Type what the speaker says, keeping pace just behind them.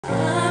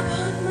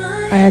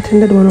I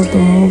attended one of the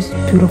most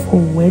beautiful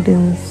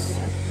weddings.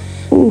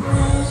 Ooh,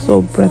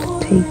 so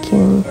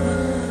breathtaking,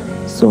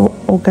 so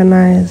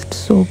organized,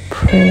 so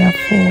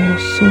prayerful,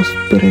 so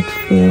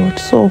spirit-filled,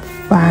 so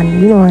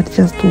fun. You know what?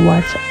 Just to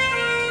watch.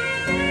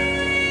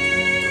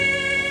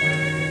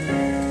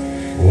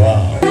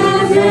 Wow.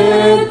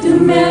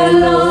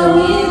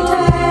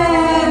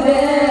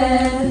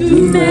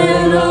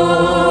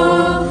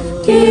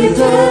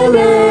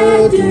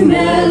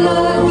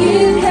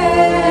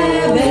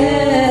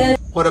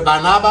 Gore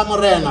bana ba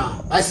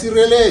morena ba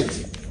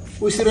sireletse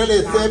o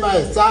sireletse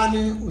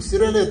baetsane o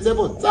sireletse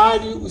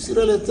botsadi o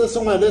sireletse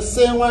sengwe le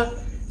sengwe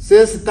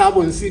se se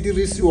tabong se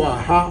dirisiwa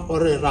ha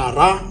ore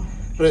rara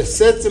re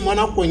setse mo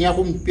nakong ya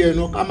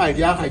gompieno ka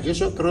madi a ga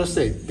Jesu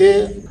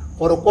Kriste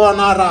gore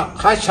kona ra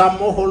kgatsha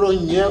mo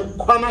holong ye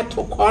khona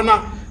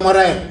thokona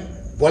morena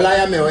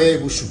bolaya mewa e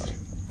bushule.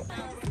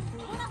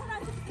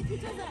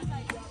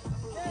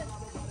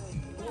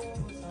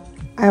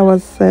 I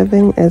was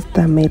serving as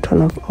the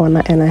matron of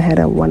honor, and I had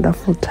a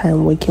wonderful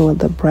time working with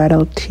the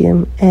bridal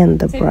team and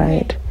the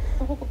bride.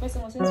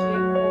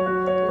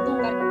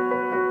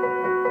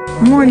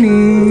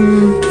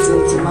 Morning.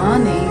 Good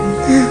morning.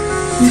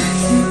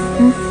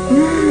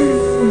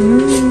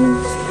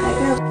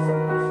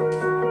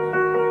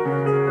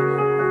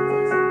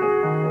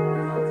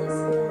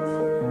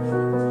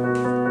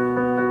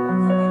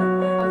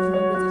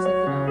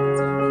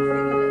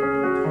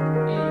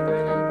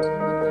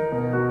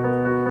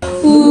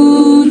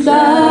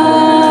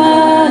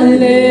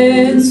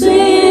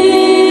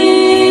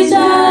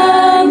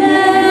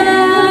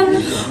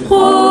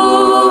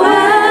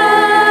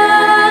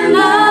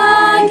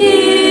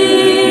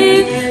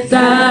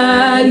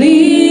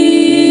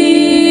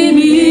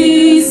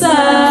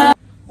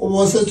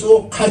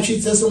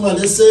 Khatshitse sengwe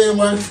le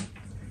sengwe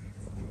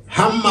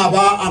hamma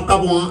ba a ka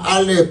bong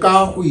a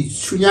leka go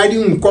itshunya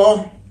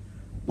dinko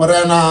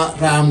morena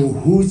ra mo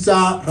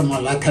hutsa re mo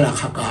latlhela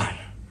kgakala.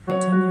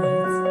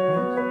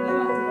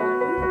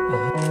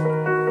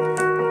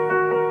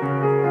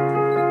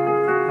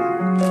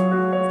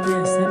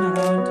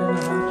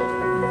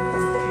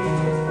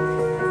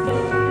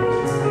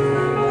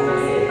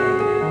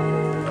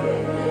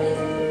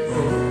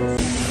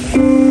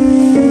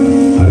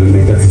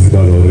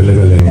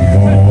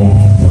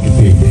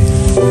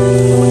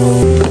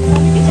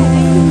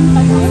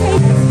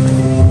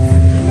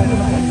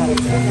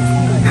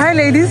 Hi,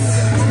 ladies.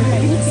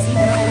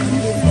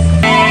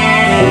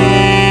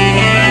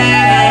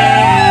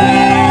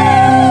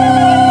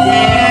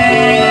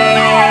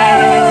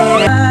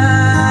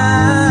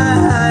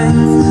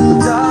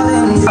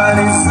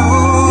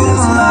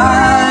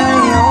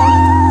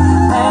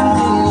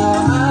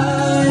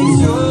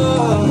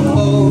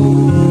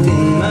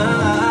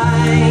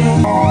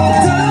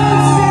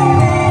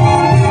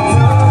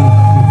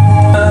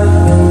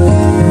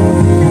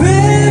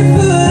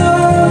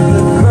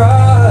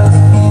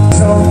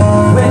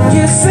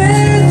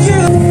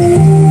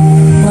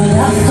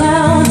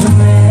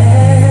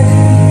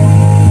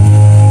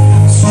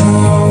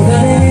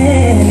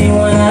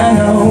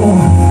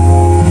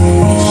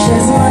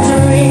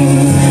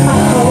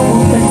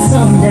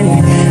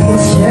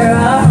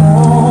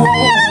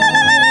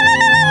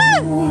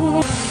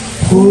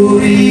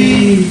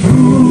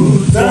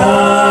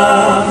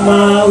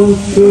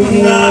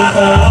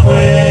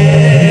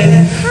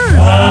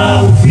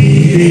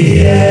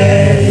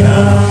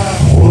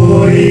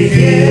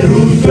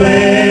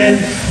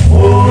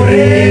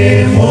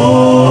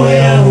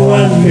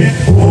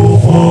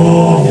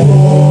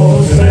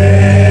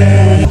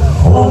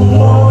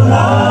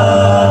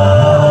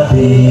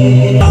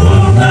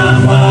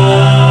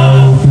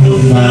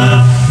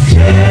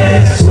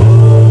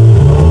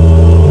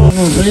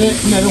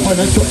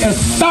 To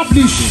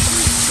establish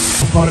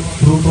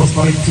through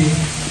prosperity,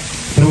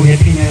 through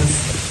happiness,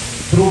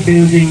 through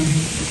building,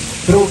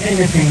 through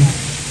anything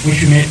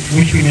which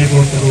we may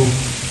go through.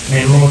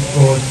 May Lord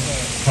God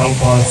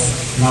help us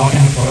now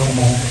and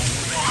forevermore.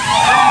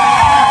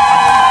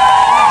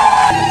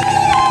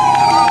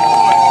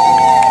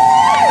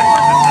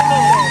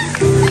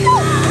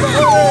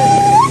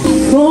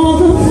 For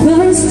the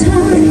first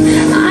time,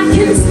 I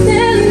can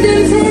stand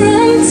in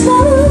front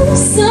of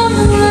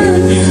someone.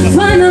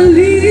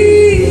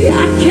 Finally, I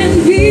can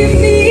be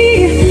me.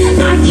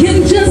 I can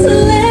just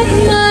let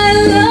my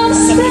love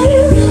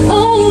spill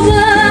over.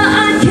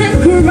 I can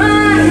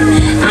cry.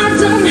 I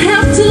don't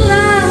have to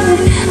lie.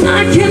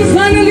 I can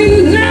finally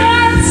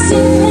let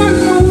someone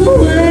know.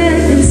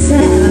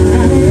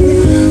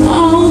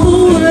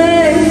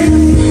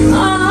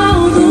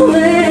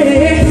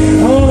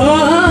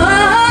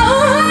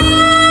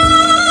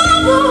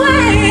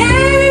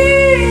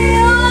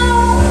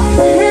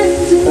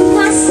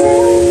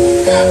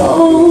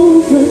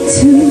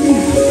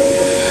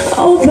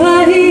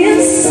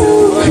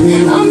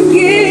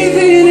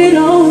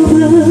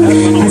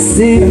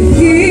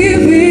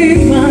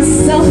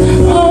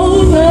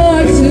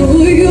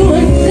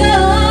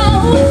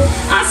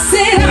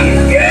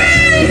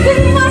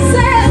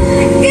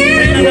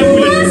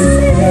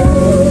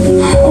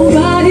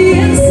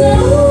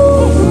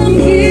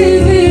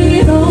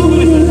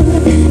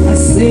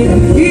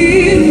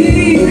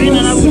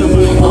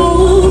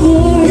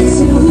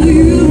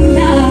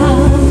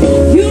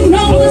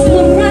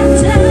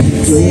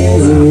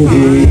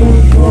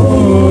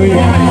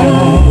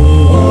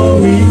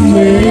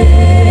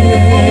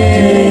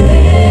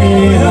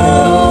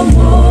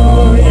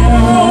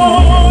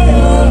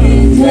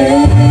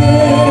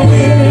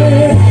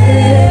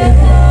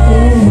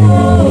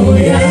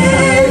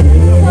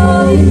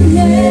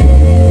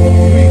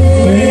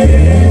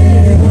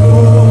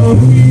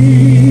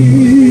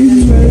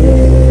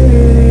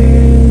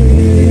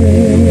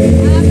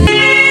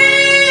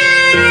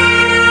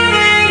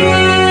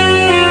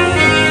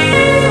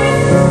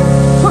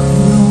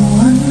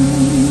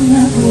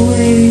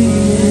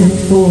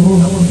 for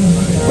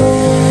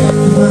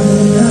my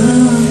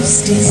love's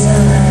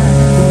desire.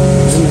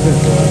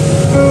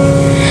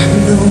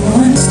 The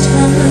once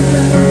time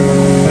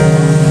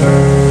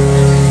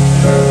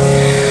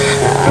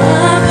I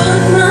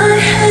put my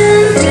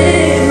hand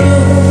in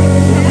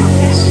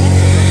yours,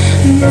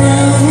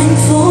 now and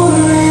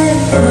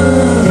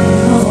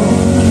forevermore.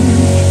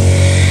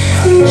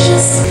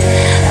 Just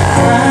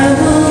I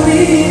will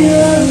be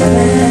all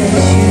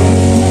that you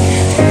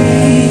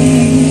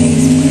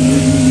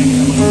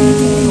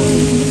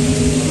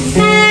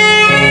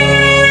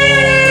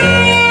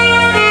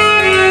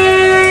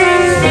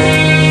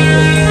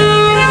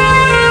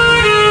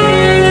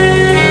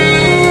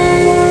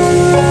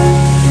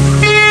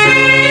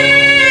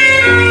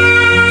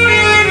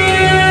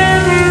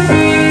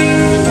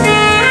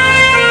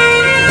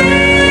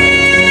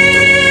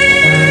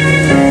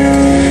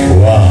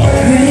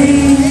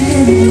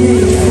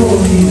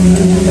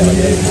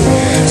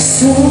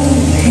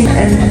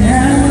and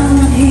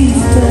now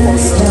he's the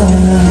star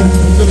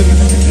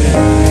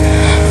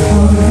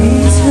for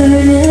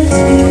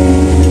eternity.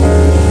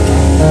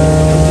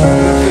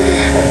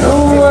 The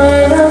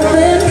one I've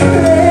been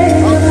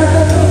praying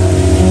about,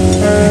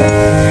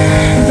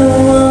 the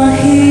one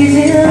he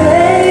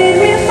delayed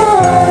me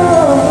for,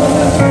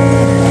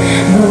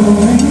 the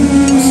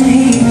wings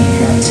he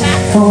kept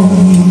for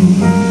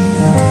me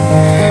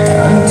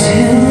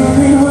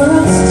until it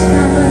was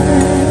time.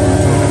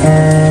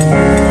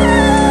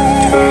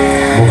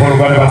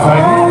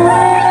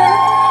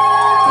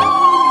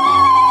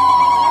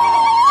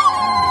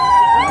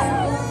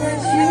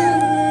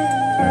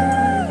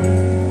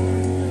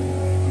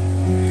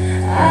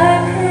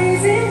 I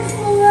praise him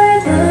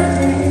for the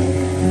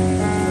day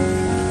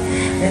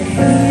that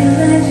he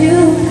led you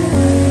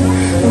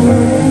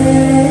away.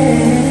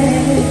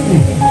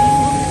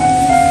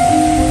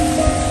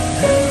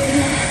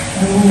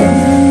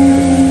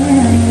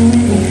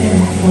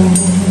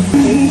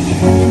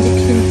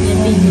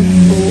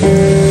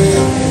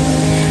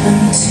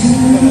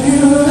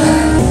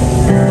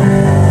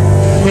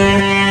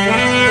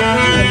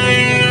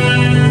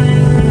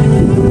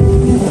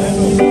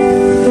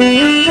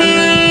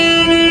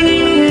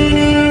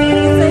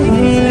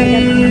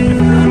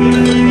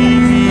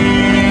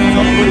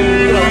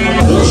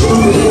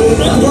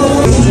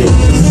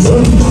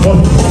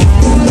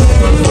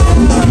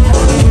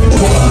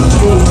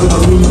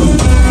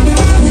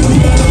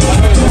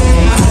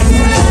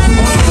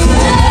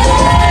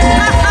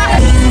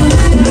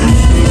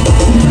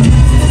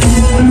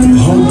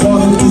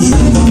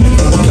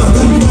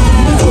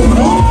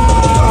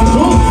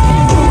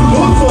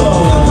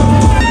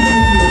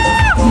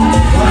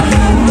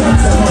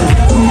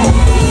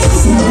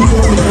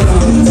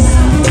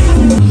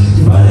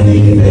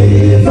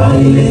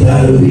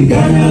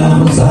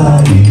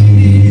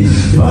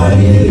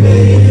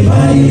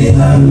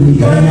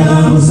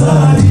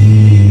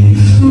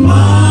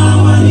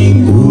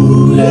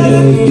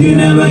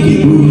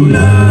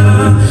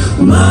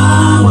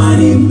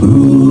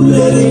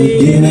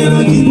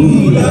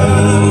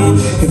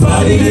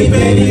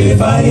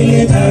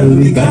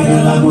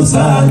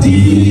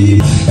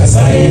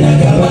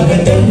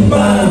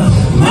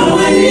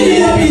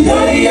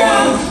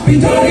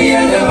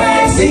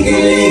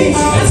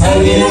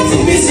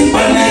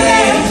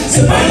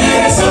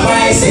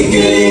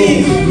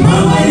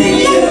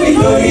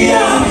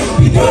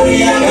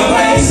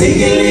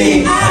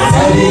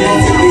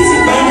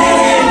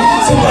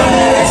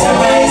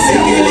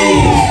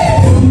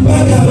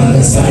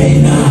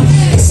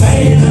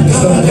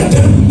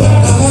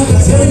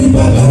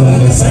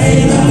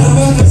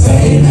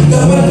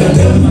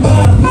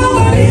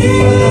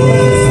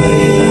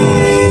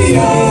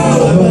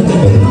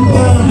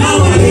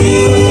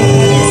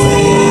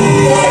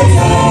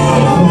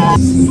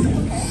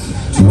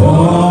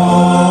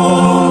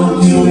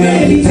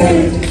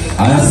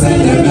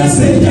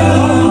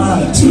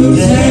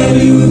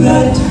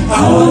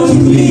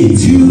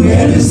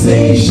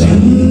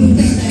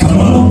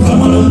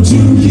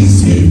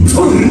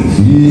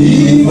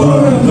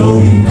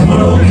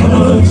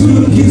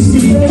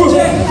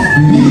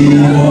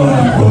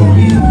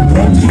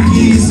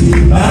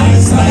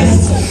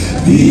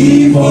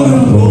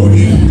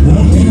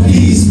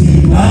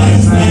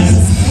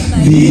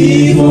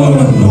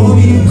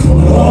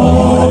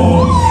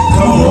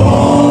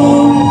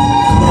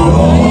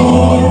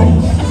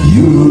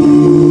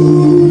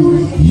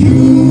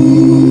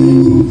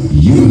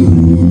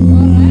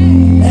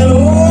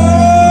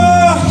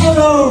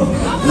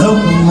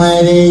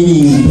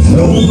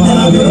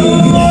 My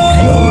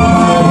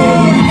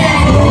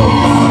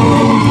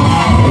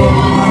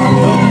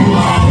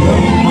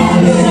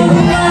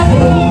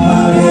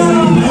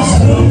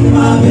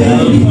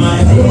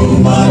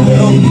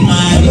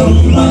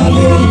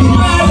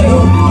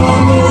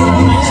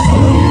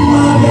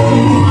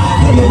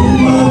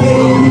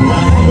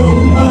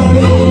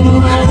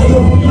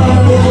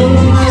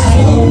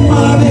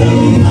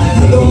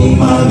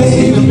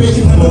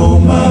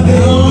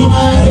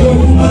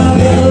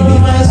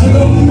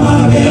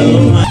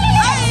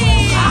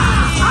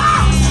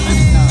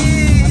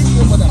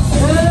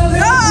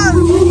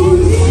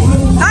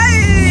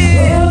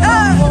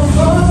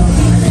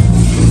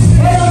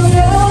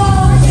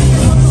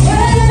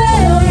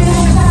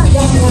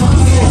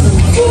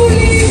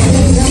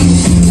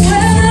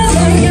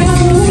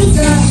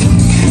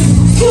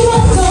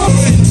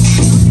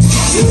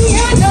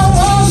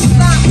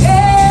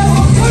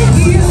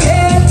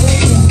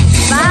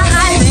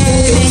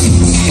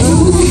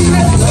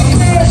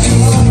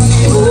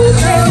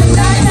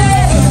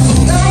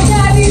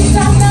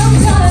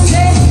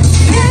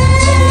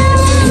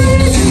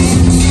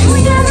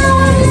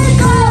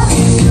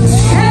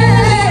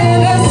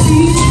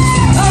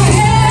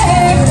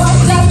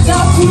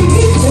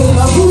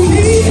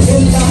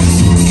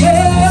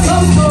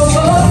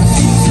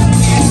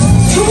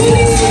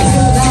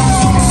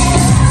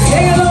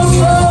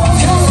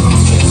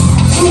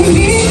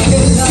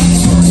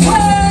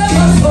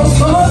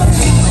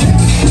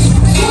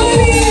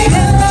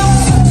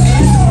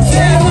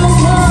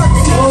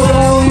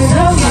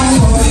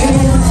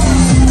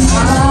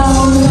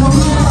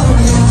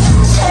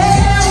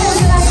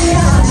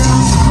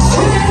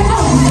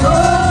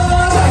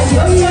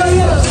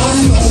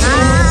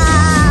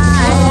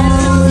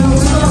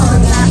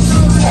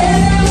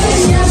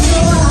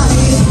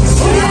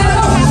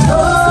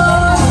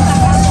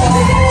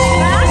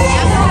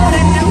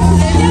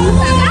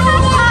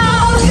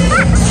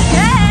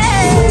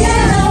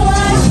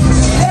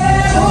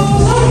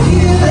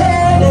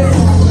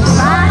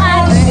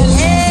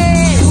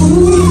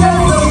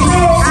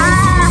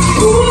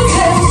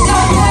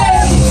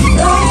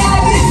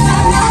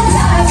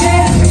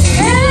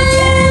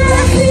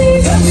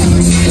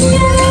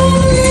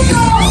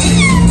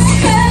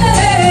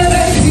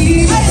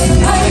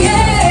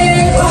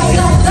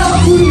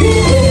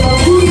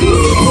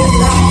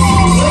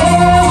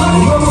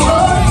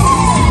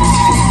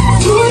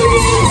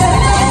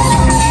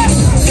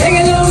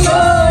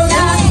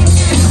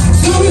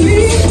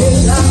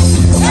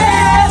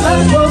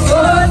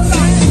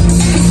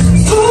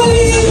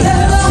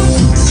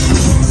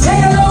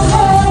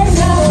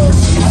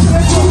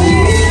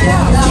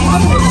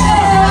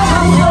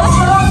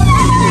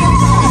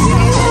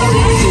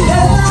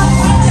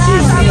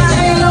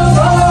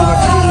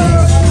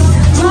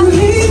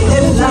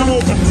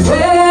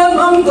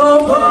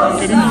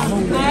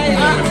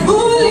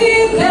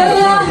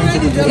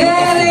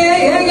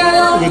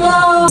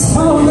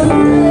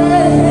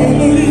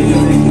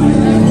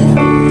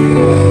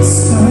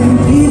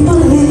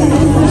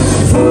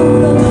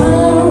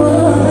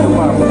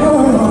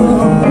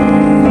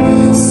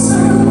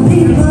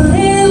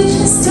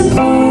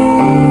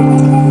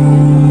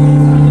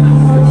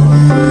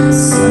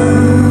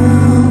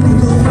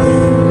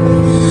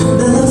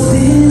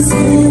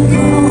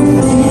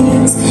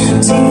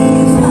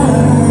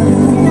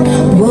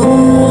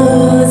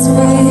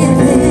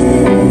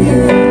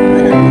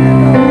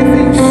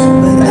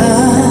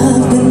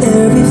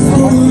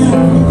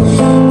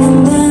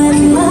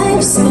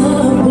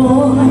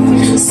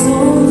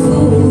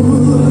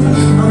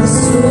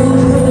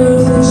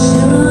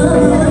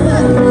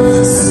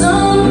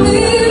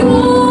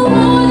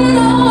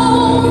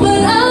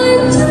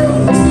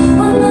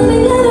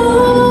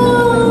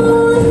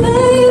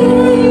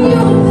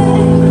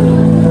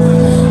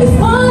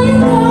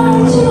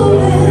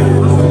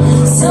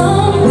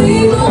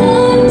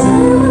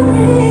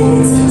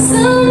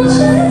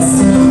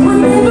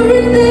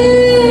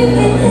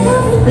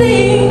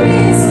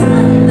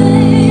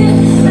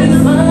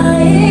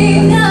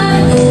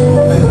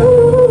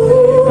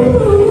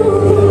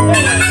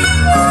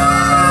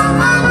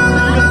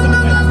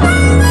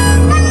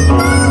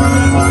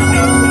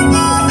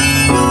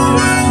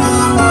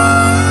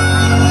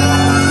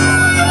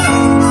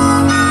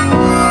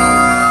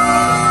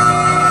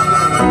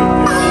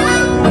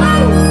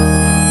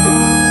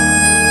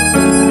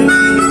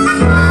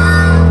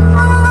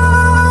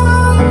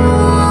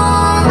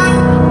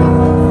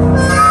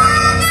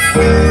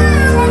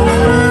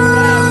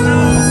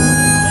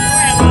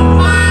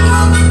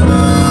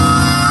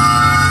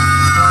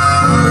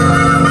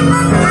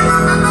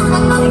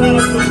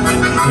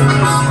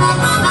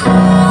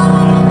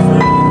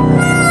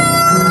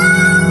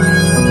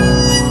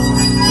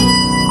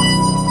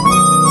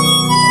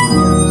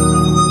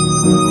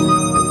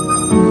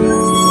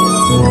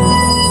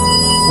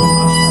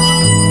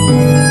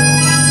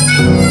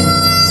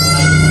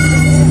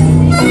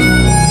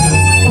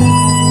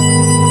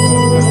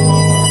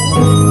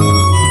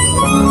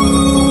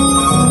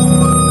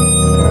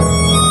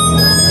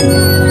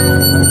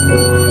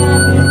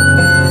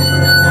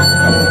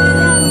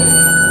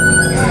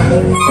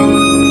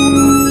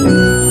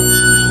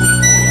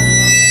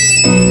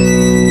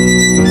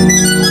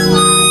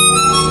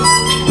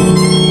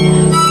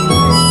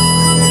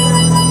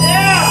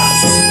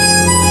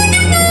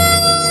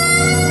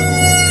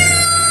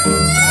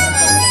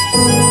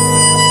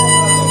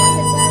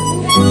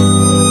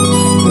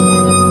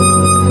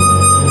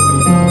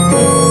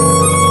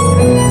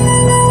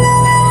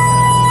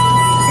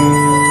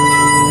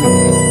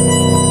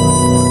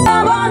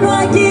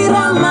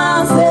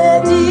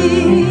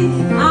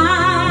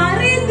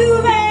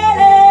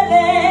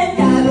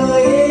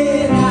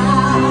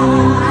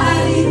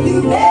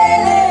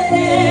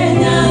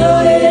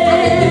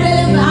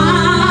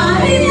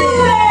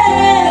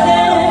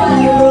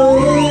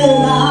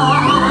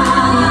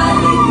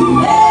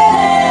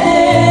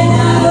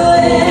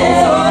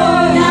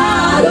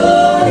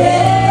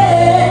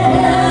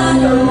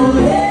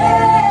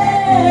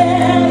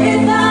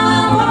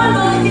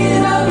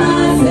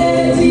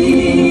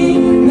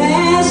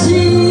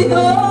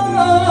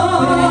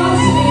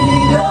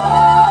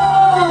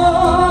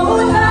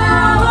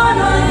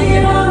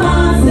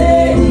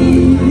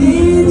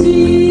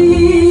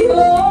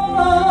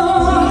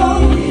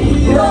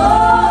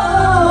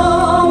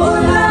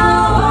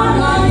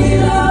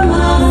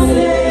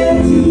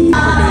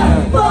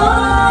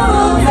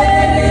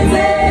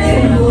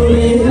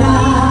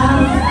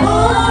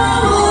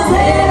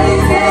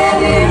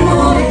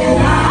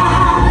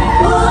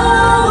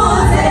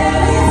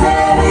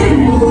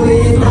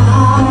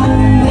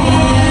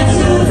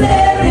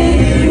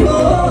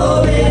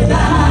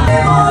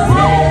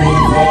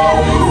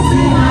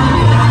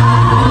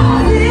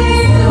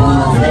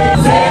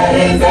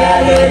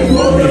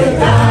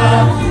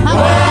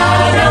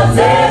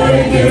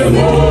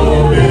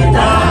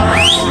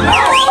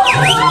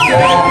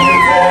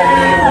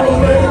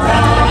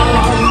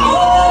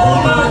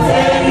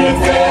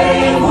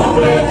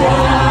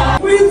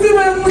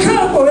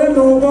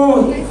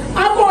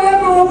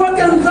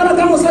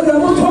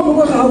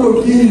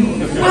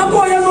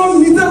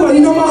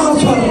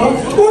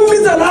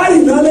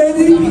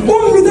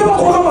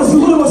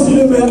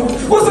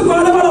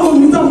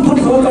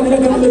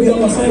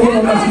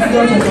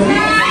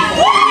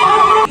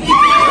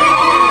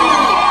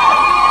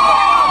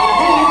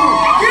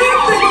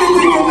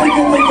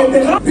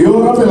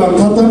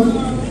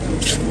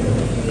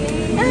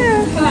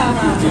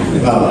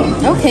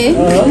Okay.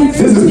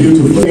 This is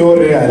beautiful.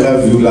 I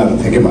love you, Lan.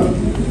 Take him out.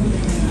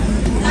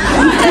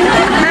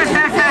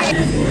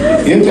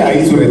 Yet I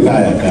used to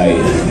retire, guy.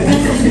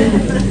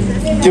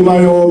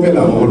 Timayo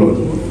Bella Molo.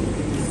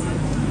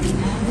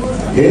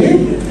 Eh?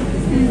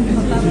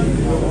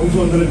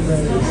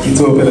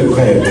 It's over the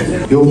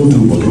quiet. You do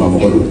what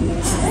Mamolo.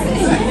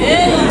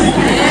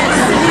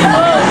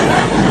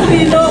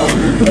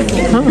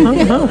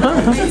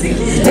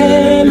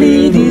 Tell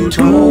me the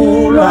truth.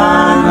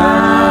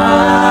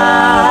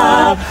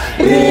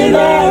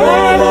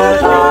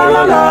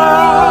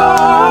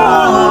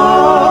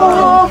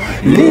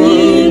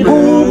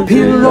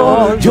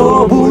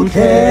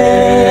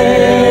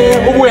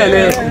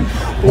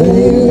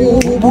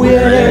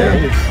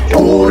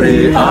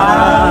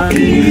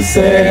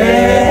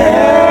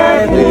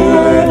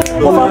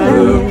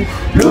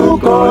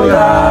 Luko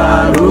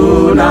ya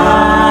runa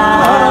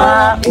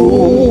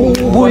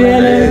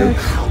ubuyele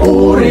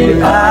uri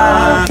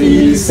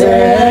afise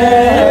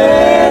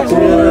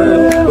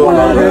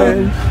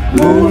tulole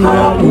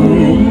luna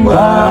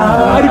umba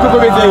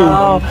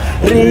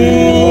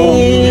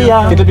ria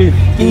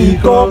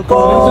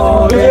ikoko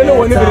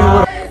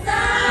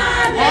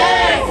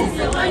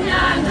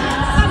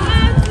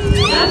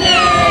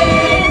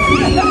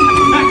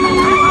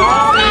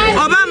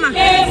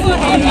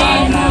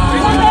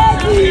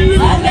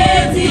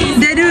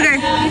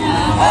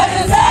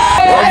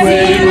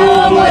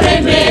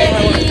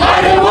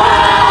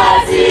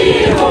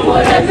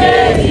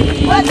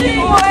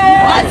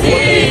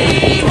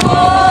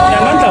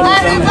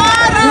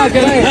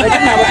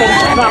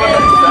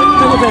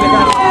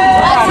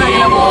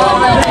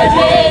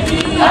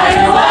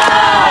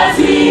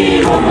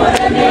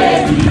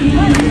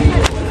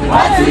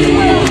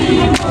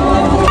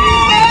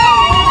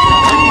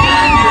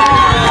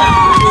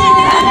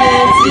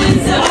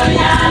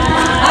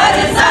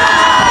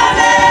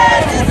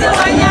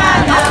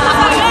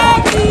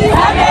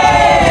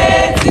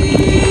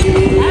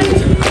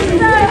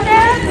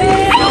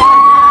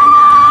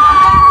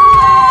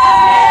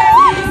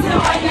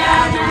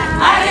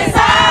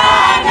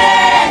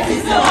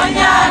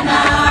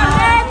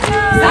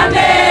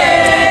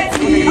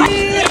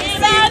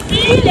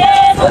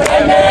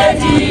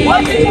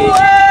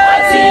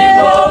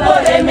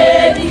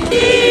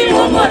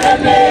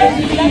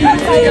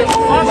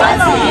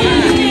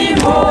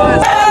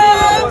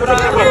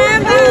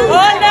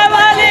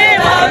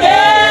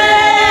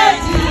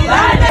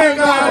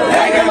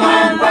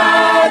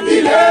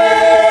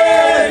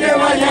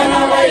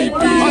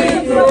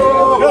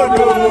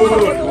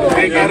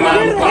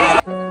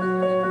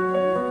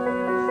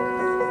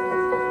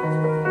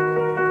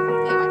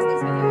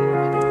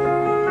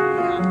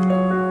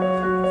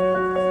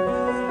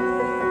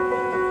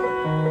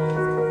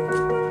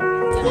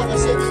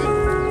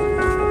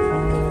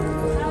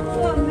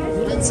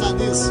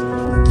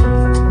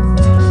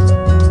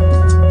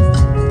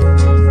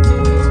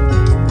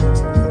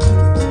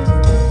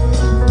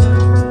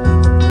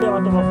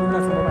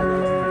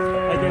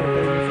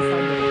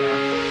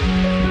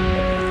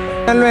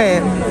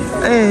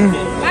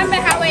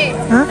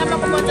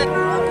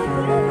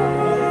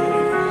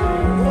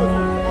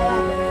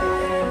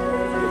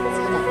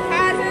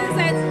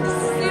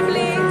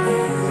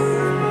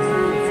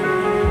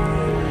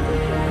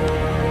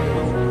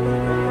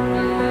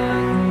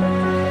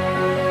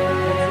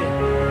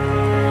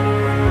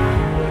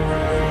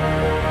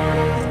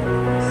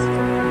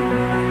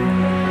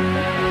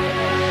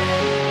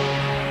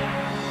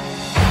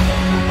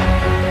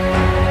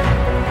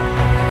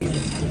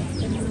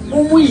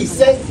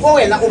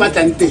wena o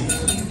batlang teng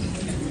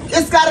e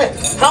skare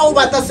ha o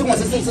batla sengwe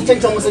se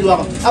tshentšha mosadi wa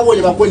gago a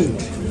bole ba konne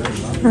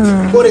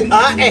gore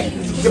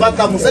ke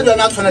batla mosadi wa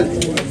na tshwana le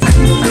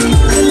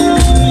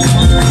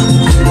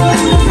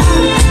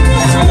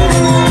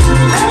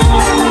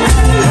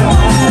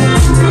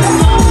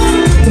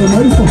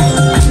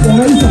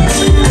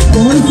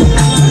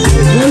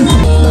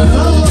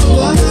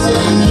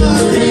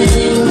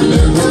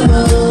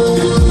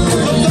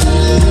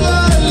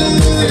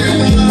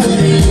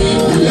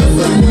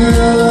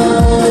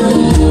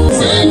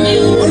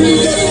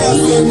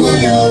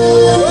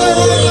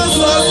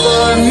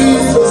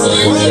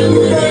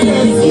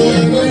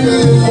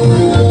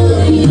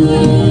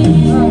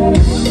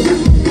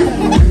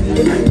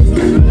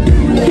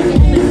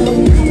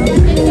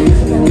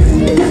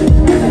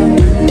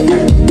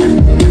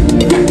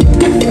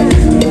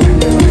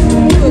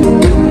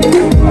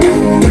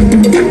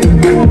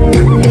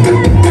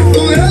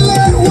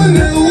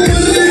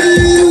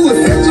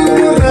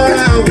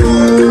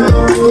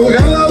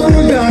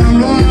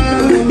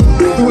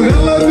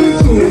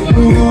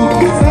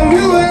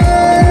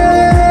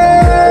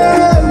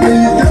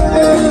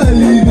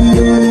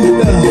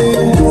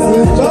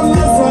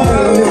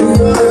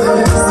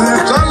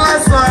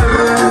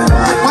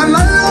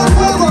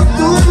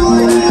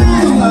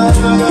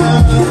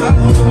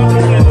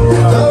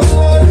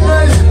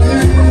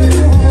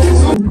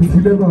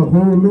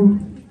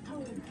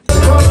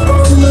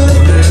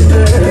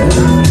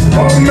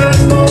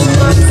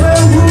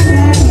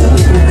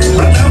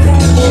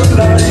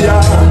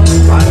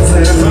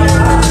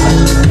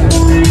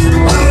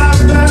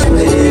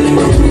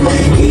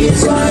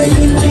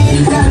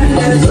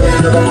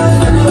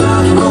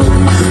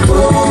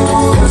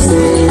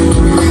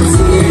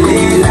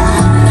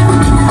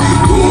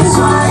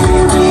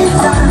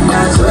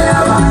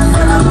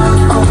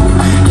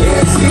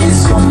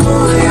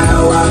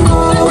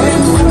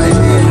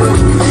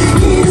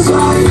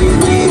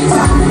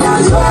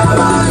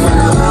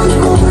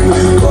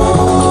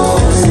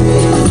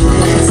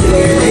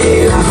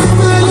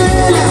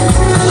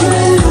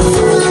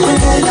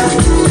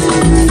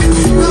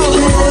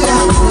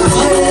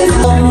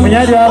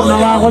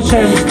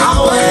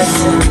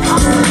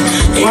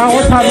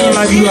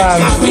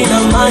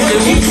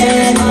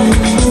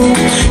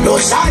No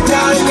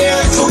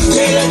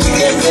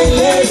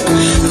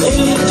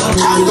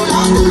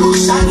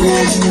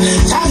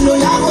Time